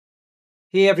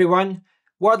Hey everyone,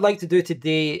 what I'd like to do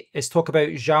today is talk about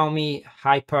Xiaomi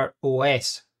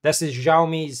HyperOS. This is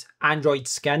Xiaomi's Android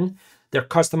skin, their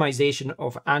customization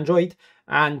of Android,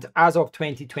 and as of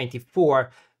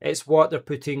 2024, it's what they're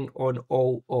putting on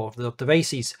all of their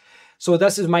devices. So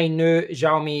this is my new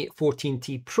Xiaomi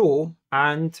 14T Pro,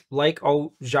 and like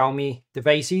all Xiaomi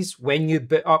devices, when you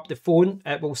boot up the phone,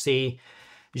 it will say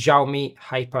Xiaomi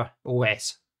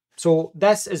HyperOS. So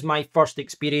this is my first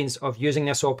experience of using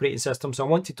this operating system, so I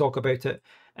want to talk about it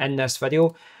in this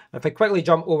video. If I quickly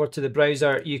jump over to the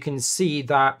browser, you can see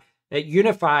that it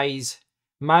unifies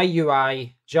my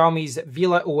UI, Xiaomi's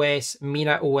Vila OS,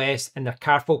 Mina OS, and their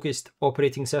car-focused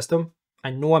operating system. I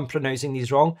know I'm pronouncing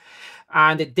these wrong.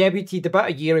 And it debuted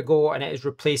about a year ago, and it is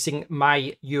replacing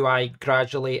my UI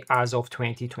gradually as of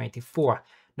 2024.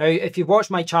 Now, if you've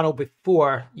watched my channel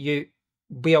before, you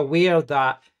be aware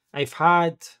that I've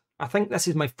had, I think this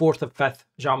is my fourth or fifth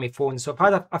Xiaomi phone. So I've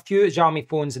had a few Xiaomi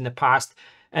phones in the past,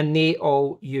 and they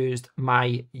all used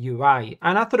my UI.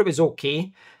 And I thought it was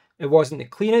okay. It wasn't the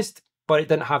cleanest, but it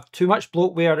didn't have too much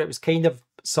bloatware. It was kind of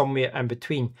somewhere in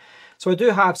between. So I do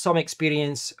have some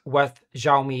experience with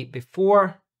Xiaomi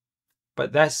before,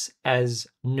 but this is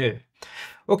new.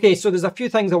 Okay, so there's a few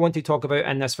things I want to talk about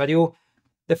in this video.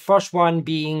 The first one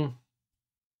being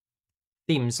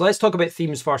themes. Let's talk about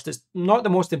themes first. It's not the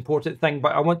most important thing,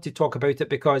 but I want to talk about it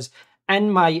because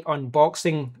in my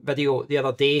unboxing video the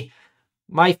other day,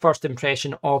 my first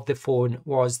impression of the phone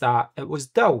was that it was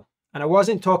dull. And I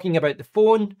wasn't talking about the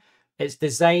phone, its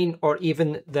design, or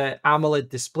even the AMOLED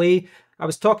display. I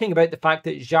was talking about the fact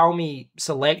that Xiaomi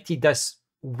selected this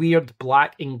weird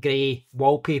black and grey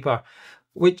wallpaper,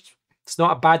 which it's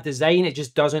not a bad design, it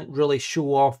just doesn't really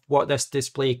show off what this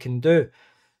display can do.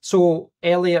 So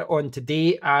earlier on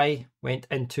today, I went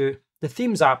into the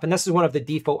Themes app, and this is one of the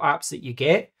default apps that you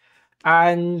get.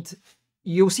 And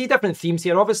you'll see different themes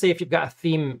here. Obviously, if you've got a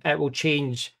theme, it will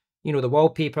change, you know, the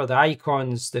wallpaper, the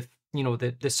icons,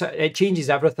 it changes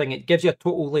everything. It gives you a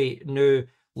totally new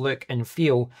look and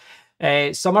feel.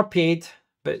 Some are paid,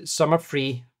 but some are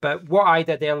free. But what I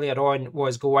did earlier on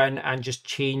was go in and just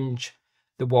change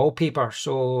the wallpaper.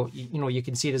 So, you know, you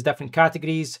can see there's different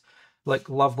categories, like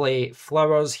lovely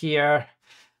flowers here.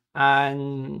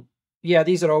 And yeah,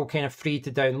 these are all kind of free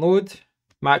to download.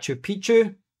 Machu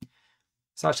Picchu.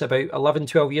 It's actually about 11,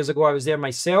 12 years ago I was there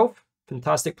myself.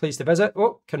 Fantastic place to visit.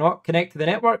 Oh, cannot connect to the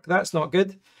network. That's not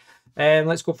good.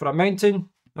 Let's go for a mountain.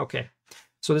 Okay.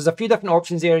 So there's a few different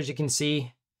options there, as you can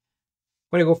see.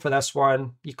 I'm going to go for this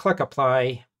one. You click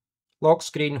apply, lock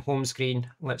screen, home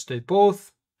screen. Let's do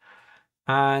both.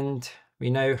 And we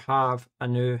now have a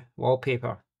new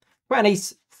wallpaper. Quite a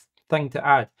nice thing to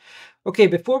add. Okay,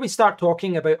 before we start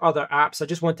talking about other apps, I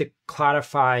just want to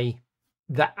clarify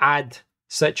the ad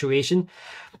situation,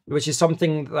 which is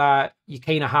something that you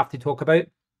kind of have to talk about.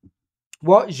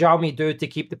 What Xiaomi do to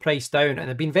keep the price down, and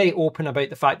they've been very open about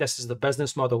the fact this is the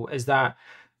business model, is that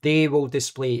they will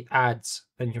display ads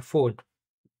in your phone.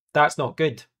 That's not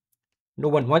good. No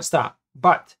one wants that.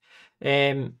 But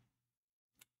if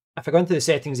I go into the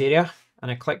settings area and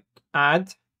I click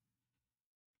add,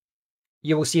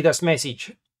 you will see this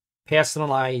message,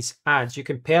 personalize ads. You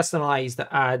can personalize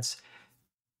the ads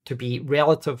to be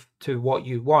relative to what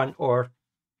you want, or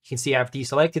you can see I've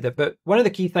deselected it. But one of the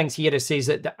key things here is says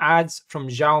that the ads from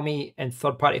Xiaomi and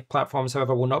third-party platforms,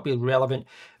 however, will not be relevant.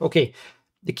 Okay,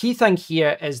 the key thing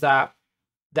here is that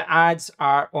the ads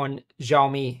are on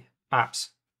Xiaomi apps.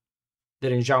 They're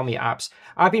in Xiaomi apps.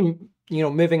 I've been, you know,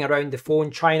 moving around the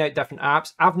phone, trying out different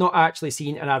apps. I've not actually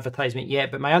seen an advertisement yet,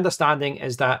 but my understanding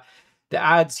is that the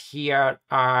ads here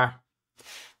are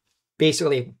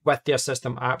basically with their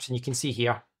system apps, and you can see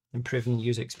here, improving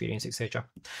user experience, etc.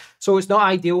 So it's not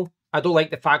ideal. I don't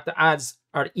like the fact that ads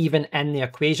are even in the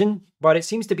equation, but it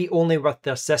seems to be only with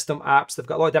their system apps. They've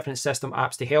got a lot of different system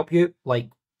apps to help you, like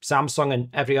Samsung and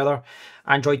every other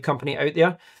Android company out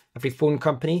there, every phone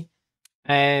company.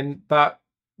 But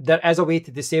there is a way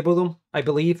to disable them, I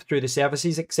believe, through the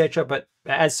services, etc. But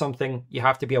it is something you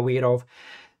have to be aware of.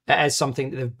 It is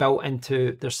something that they've built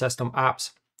into their system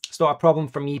apps. It's not a problem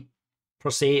for me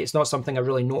per se. It's not something I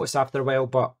really noticed after a while,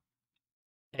 but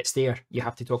it's there. You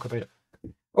have to talk about it.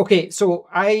 Okay, so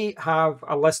I have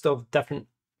a list of different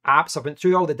apps. I've been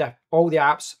through all the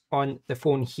apps on the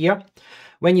phone here.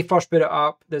 When you first boot it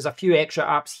up, there's a few extra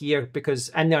apps here because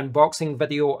in the unboxing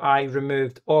video, I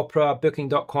removed Opera,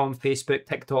 Booking.com, Facebook,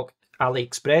 TikTok,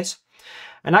 AliExpress.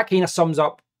 And that kind of sums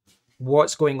up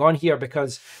what's going on here,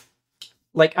 because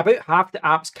like about half the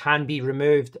apps can be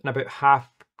removed and about half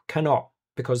cannot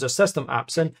because they're system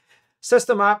apps. And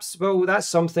System apps, well, that's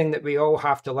something that we all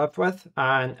have to live with.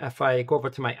 And if I go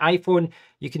over to my iPhone,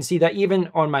 you can see that even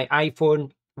on my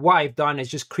iPhone, what I've done is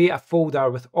just create a folder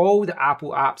with all the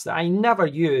Apple apps that I never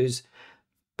use,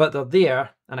 but they're there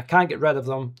and I can't get rid of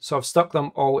them. So I've stuck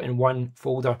them all in one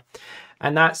folder.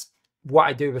 And that's what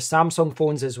I do with Samsung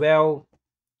phones as well.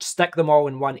 Stick them all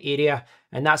in one area.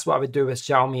 And that's what I would do with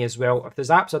Xiaomi as well. If there's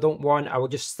apps I don't want, I will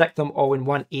just stick them all in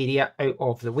one area out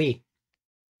of the way.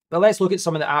 But let's look at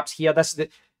some of the apps here. This is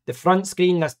the front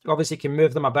screen. This obviously can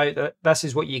move them about. This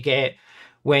is what you get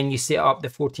when you set up the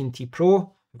 14T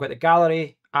Pro. We've got the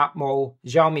gallery, app mall,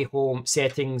 Xiaomi Home,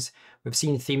 settings. We've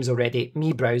seen themes already,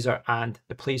 Mi Browser and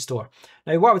the Play Store.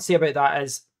 Now, what I would say about that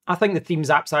is I think the themes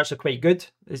app's actually quite good.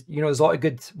 You know, there's a lot of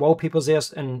good wallpapers there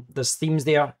and there's themes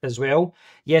there as well.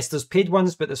 Yes, there's paid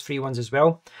ones, but there's free ones as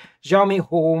well. Xiaomi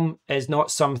Home is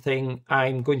not something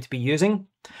I'm going to be using,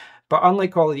 but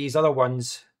unlike all of these other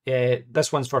ones,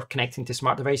 this one's for connecting to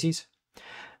smart devices.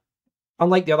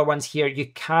 Unlike the other ones here, you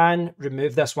can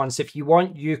remove this one. So if you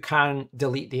want, you can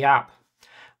delete the app.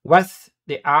 With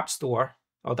the App Store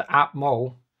or the App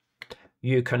Mall,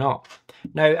 you cannot.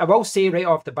 Now, I will say right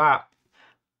off the bat,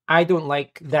 I don't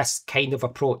like this kind of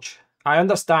approach. I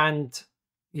understand,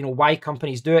 you know, why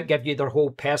companies do it, give you their whole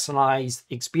personalized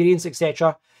experience,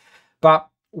 etc. But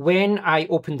when I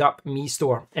opened up Mi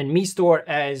Store, and Mi Store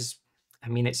is, I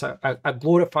mean, it's a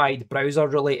glorified browser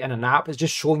really in an app. It's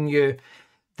just showing you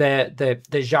the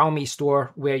Xiaomi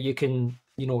store where you can,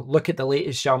 you know, look at the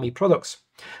latest Xiaomi products.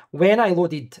 When I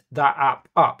loaded that app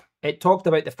up, it talked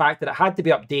about the fact that it had to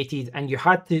be updated and you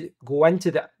had to go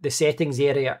into the settings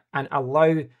area and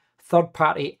allow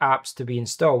third-party apps to be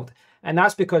installed. And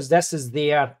that's because this is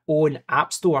their own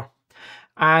app store.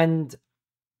 And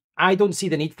I don't see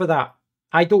the need for that.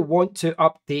 I don't want to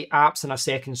update apps in a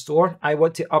second store. I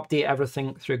want to update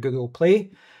everything through Google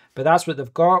Play, but that's what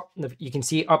they've got. You can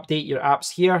see update your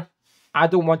apps here. I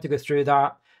don't want to go through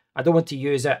that. I don't want to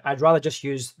use it. I'd rather just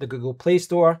use the Google Play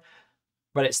Store,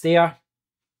 but it's there.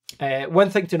 One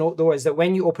thing to note though is that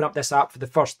when you open up this app for the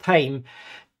first time,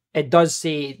 it does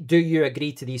say, do you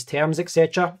agree to these terms,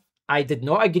 etc. I did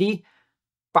not agree,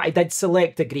 but I did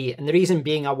select agree. And the reason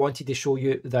being, I wanted to show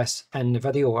you this in the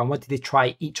video. I wanted to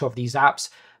try each of these apps,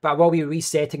 but I will be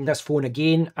resetting this phone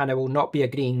again and I will not be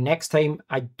agreeing next time.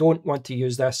 I don't want to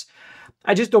use this.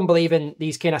 I just don't believe in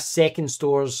these kind of second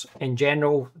stores in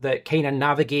general that kind of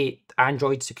navigate the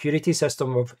Android security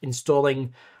system of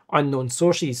installing unknown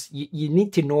sources. You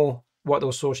need to know what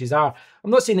those sources are.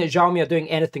 I'm not saying that Xiaomi are doing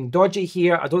anything dodgy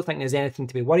here. I don't think there's anything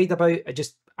to be worried about. I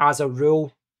just, as a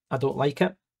rule, I don't like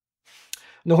it.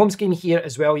 On the home screen here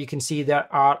as well, you can see there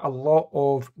are a lot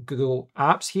of Google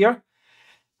apps here.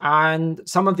 And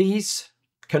some of these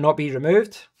cannot be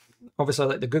removed. Obviously,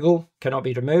 like the Google cannot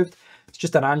be removed. It's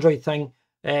just an Android thing.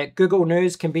 Google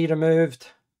News can be removed.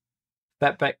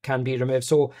 Fitbit can be removed.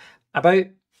 So about,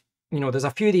 you know, there's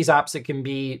a few of these apps that can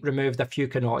be removed, a few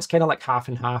cannot. It's kind of like half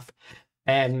and half.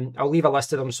 I'll leave a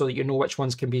list of them so that you know which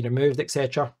ones can be removed,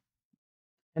 etc.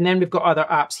 And then we've got other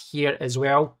apps here as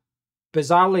well.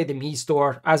 Bizarrely, the Mi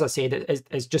Store, as I said,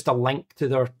 is just a link to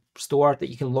their store that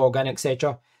you can log in,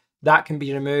 etc. That can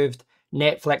be removed.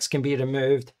 Netflix can be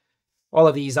removed. All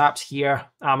of these apps here,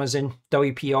 Amazon,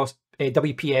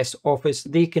 WPS Office,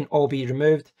 they can all be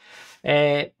removed.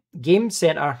 Game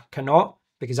Center cannot,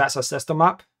 because that's a system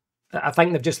app. I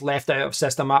think they've just left it out of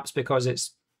system apps because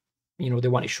it's, you know, they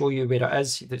want to show you where it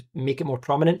is, to make it more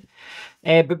prominent.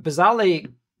 But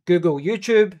bizarrely, Google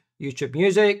YouTube, YouTube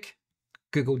Music,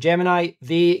 Google Gemini,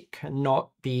 they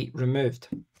cannot be removed.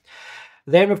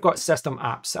 Then we've got system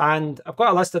apps, and I've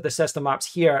got a list of the system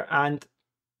apps here, and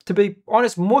to be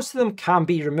honest, most of them can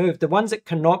be removed. The ones that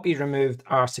cannot be removed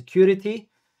are security,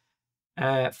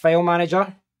 file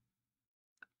manager,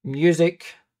 music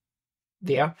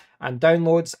there, and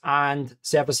downloads and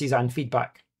services and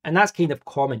feedback. And that's kind of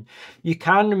common. You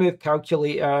can remove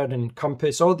calculator and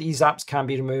compass. All these apps can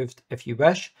be removed if you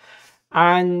wish.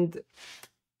 And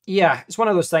yeah, it's one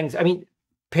of those things. I mean,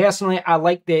 personally, I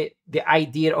like the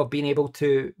idea of being able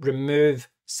to remove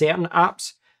certain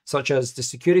apps, such as the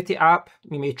security app.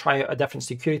 You may try out a different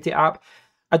security app.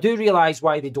 I do realize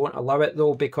why they don't allow it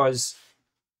though, because,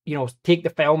 you know, take the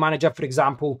file manager, for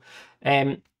example.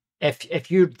 If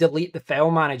you delete the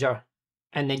file manager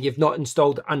and then you've not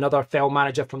installed another file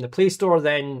manager from the Play Store,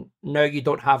 then now you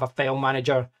don't have a file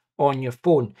manager on your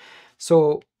phone.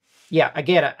 So yeah, I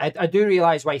get it. I do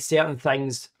realize why certain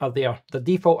things are there. The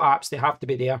default apps, they have to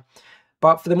be there.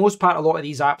 But for the most part, a lot of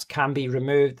these apps can be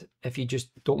removed if you just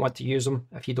don't want to use them,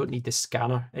 if you don't need the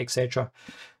scanner, etc.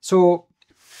 So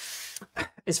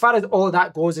as far as all of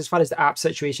that goes, as far as the app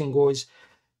situation goes,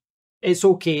 it's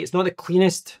okay. It's not the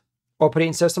cleanest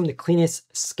operating system, the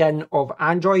cleanest skin of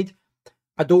Android.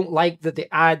 I don't like that they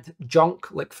add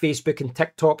junk like Facebook and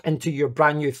TikTok into your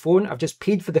brand new phone. I've just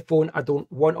paid for the phone. I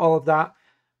don't want all of that.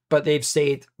 But they've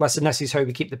said, listen, this is how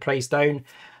we keep the price down.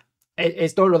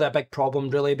 It's not really a big problem,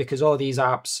 really, because all these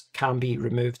apps can be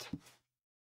removed.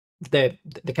 The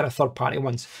kind of third-party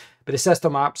ones. But the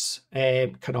system apps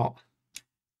cannot.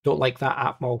 Don't like that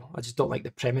app model. I just don't like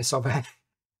the premise of it.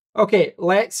 Okay,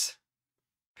 let's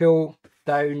pull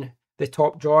down the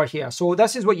top drawer here. So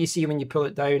this is what you see when you pull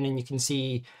it down, and you can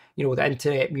see, you know, the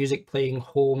internet, music playing,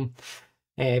 home,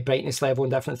 brightness level,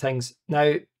 and different things.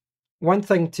 Now, one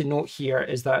thing to note here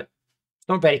is that it's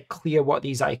not very clear what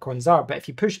these icons are, but if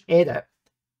you push edit,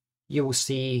 you will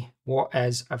see what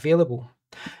is available.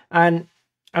 And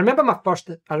I remember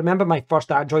my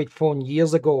first Android phone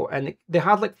years ago, and they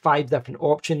had like 5 different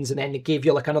options, and then they gave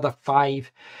you like another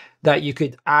 5 that you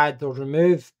could add or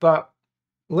remove. But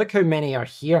look how many are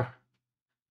here.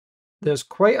 There's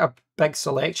quite a big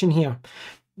selection here.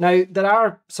 Now, there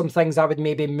are some things I would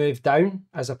maybe move down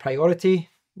as a priority.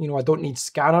 You know, I don't need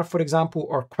scanner, for example,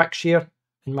 or quick share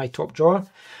in my top drawer.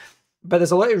 But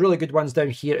there's a lot of really good ones down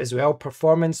here as well.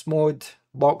 Performance mode,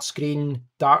 lock screen,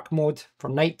 dark mode for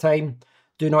nighttime,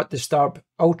 do not disturb,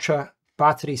 ultra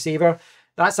battery saver.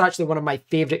 That's actually one of my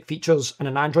favorite features in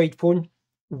an Android phone.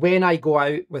 When I go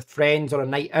out with friends or a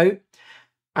night out,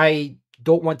 I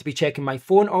don't want to be checking my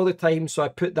phone all the time, so I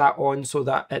put that on so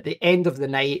that at the end of the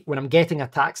night, when I'm getting a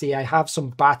taxi, I have some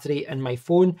battery in my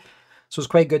phone. So it's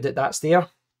quite good that that's there.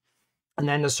 And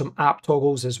then there's some app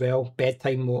toggles as well,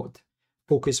 bedtime mode,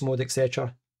 focus mode,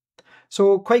 etc.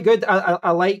 So quite good.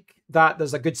 I like that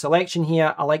there's a good selection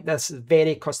here. I like this,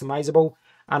 very customizable,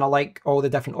 and I like all the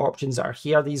different options that are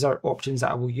here. These are options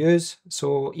that I will use.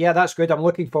 So yeah, that's good. I'm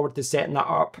looking forward to setting that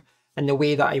up in the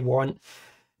way that I want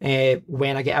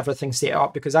when I get everything set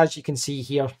up, because as you can see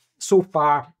here, so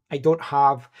far I don't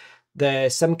have the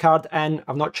SIM card in.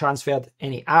 I've not transferred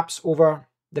any apps over.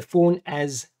 The phone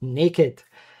is naked.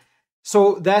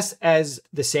 So this is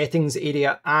the settings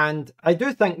area, and I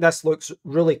do think this looks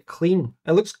really clean.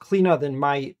 It looks cleaner than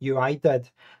my UI did,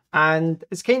 and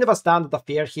it's kind of a standard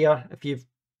affair here. If you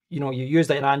used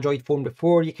an Android phone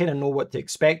before, you kind of know what to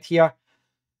expect here.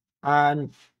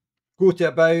 And go to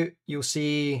about, you'll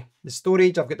see the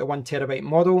storage. I've got the 1 TB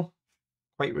model.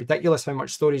 Quite ridiculous how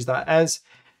much storage that is.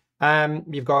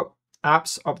 You've got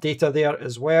apps updater there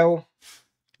as well.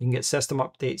 You can get system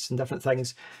updates and different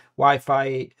things.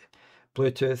 Wi-Fi,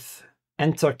 Bluetooth,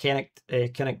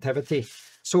 connectivity.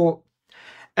 So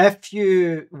if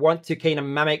you want to kind of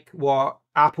mimic what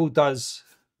Apple does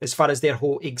as far as their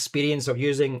whole experience of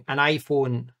using an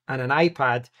iPhone and an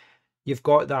iPad, you've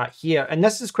got that here. And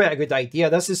this is quite a good idea.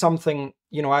 This is something,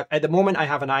 you know, at the moment I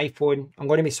have an iPhone. I'm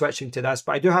going to be switching to this,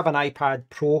 but I do have an iPad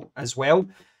Pro as well.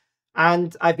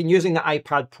 And I've been using the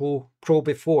iPad Pro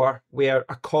before, where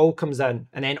a call comes in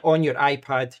and then on your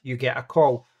iPad, you get a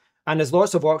call. And there's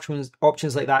lots of options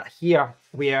like that here,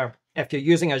 where if you're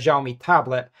using a Xiaomi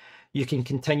tablet, you can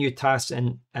continue tasks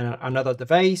in another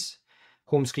device,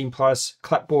 home screen plus,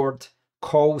 clipboard,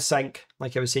 call sync,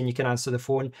 like I was saying, you can answer the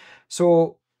phone.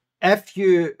 So if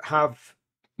you have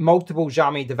multiple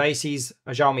Xiaomi devices,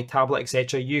 a Xiaomi tablet,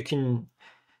 etc., you can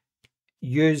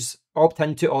opt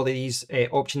into all of these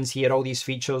options here, all these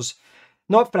features.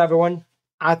 Not for everyone.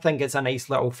 I think it's a nice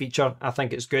little feature. I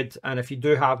think it's good. And if you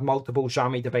do have multiple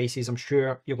Xiaomi devices, I'm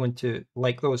sure you're going to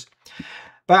like those.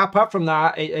 But apart from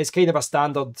that, it's kind of a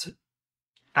standard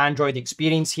Android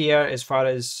experience here as far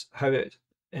as how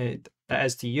it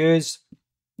is to use.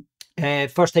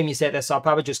 First time you set this up,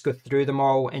 I would just go through them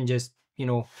all and just, you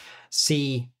know,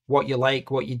 see what you like,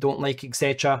 what you don't like,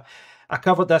 etc. I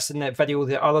covered this in the video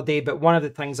the other day, but one of the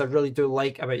things I really do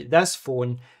like about this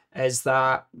phone is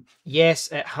that,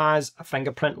 yes, it has a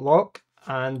fingerprint lock,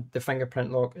 and the fingerprint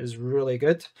lock is really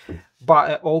good, but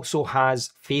it also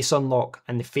has face unlock,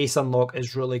 and the face unlock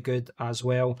is really good as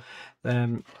well.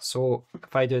 So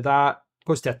if I do that,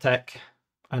 goes to a tick,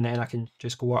 and then I can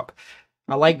just go up.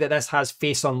 I like that this has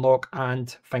face unlock and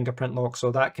fingerprint lock,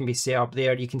 so that can be set up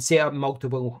there. You can set up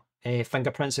multiple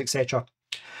fingerprints, etc.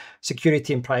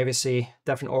 Security and privacy,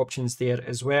 different options there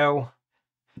as well.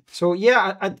 So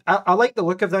yeah, I like the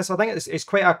look of this. I think it's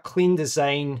quite a clean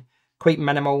design, quite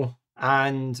minimal,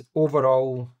 and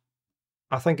overall,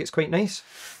 I think it's quite nice.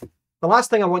 The last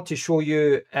thing I want to show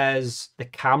you is the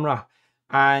camera.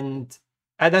 And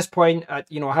at this point,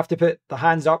 you know, I have to put the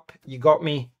hands up. You got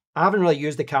me. I haven't really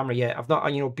used the camera yet. I've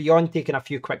not, you know, beyond taking a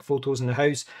few quick photos in the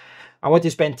house, I want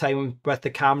to spend time with the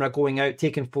camera, going out,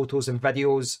 taking photos and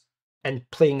videos and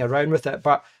playing around with it.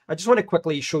 But I just want to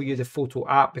quickly show you the photo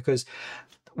app, because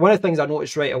One of the things I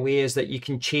noticed right away is that you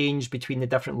can change between the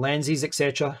different lenses,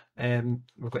 etc.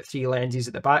 We've got 3 lenses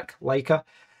at the back, Leica,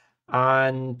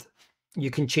 and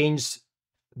you can change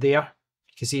there.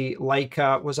 You can see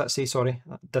Leica, what does that say? Sorry,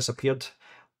 that disappeared.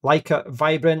 Leica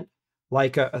Vibrant,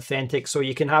 Leica Authentic. So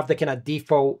you can have the kind of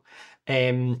default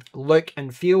look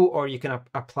and feel, or you can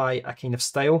apply a kind of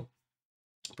style.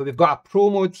 But we've got a Pro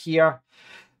mode here,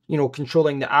 you know,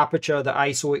 controlling the aperture, the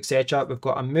ISO, etc. We've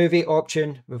got a movie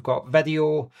option, we've got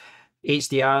video,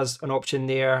 HDR's an option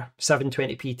there,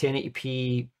 720p,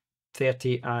 1080p,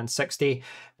 30 and 60.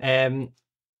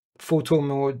 Photo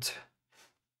mode,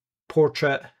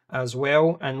 portrait as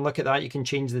well. And look at that, you can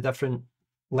change the different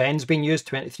lens being used,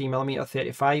 23mm,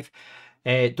 35,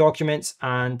 documents,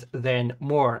 and then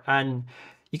more. And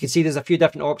you can see there's a few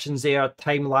different options there: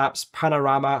 time lapse,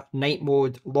 panorama, night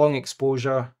mode, long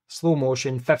exposure, slow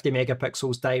motion, 50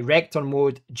 megapixels, director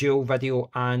mode, dual video,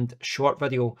 and short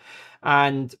video.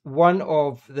 And one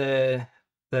of the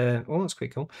oh, that's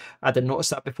quite cool. I didn't notice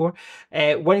that before.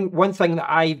 One thing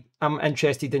that I am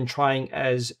interested in trying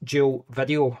is dual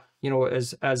video. You know,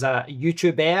 as a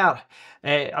YouTuber,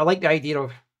 I like the idea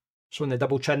of showing the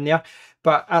double chin there.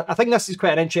 But I think this is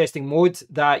quite an interesting mode,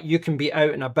 that you can be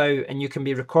out and about and you can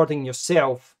be recording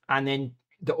yourself, and then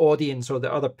the audience or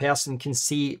the other person can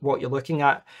see what you're looking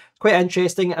at. It's quite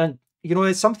interesting, and you know,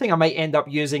 it's something I might end up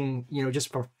using, you know,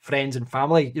 just for friends and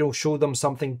family, you know, show them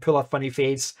something, pull a funny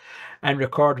face and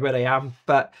record where I am.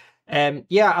 But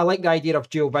yeah, I like the idea of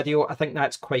dual video. I think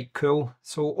that's quite cool.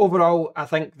 So overall, I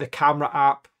think the camera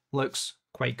app looks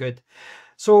quite good.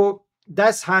 So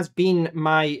this has been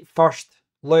my first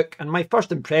look and my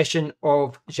first impression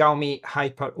of Xiaomi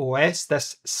HyperOS,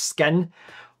 this skin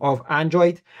of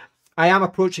Android. I am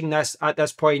approaching this at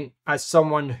this point as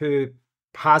someone who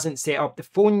hasn't set up the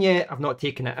phone yet. I've not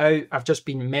taken it out. I've just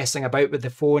been messing about with the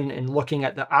phone and looking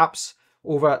at the apps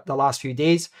over the last few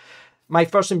days. My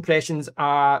first impressions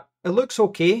are, it looks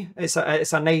okay. It's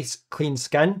a nice clean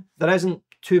skin. There isn't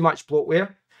too much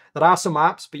bloatware. There are some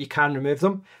apps, but you can remove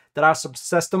them. There are some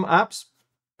system apps,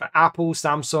 but Apple,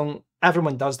 Samsung,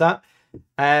 everyone does that.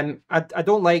 I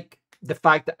don't like the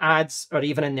fact that ads are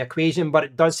even in the equation, but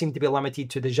it does seem to be limited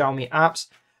to the Xiaomi apps.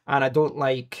 And I don't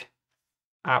like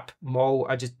App Mall.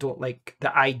 I just don't like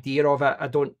the idea of it. I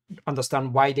don't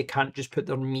understand why they can't just put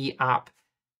their Me app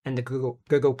in the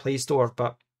Google Play Store,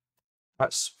 but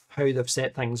that's how they've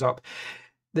set things up.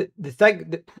 The thing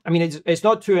that, I mean, it's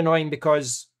not too annoying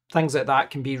because things like that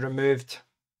can be removed.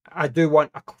 I do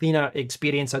want a cleaner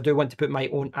experience. I do want to put my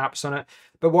own apps on it.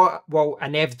 But what will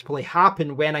inevitably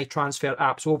happen when I transfer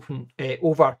apps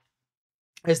over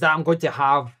is that I'm going to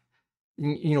have,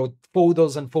 you know,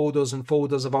 folders and folders and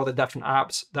folders of all the different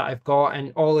apps that I've got,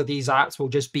 and all of these apps will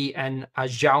just be in a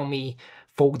Xiaomi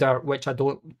folder, which I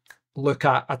don't look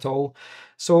at all.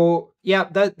 So yeah,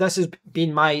 this has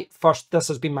been my first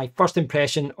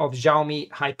impression of Xiaomi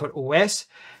HyperOS.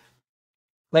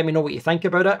 Let me know what you think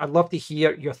about it. I'd love to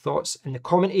hear your thoughts in the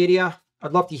comment area.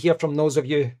 I'd love to hear from those of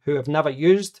you who have never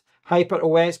used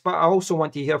HyperOS, but I also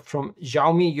want to hear from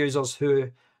Xiaomi users who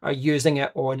are using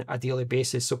it on a daily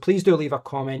basis. So please do leave a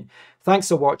comment. Thanks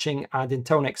for watching, and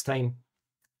until next time,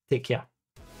 take care.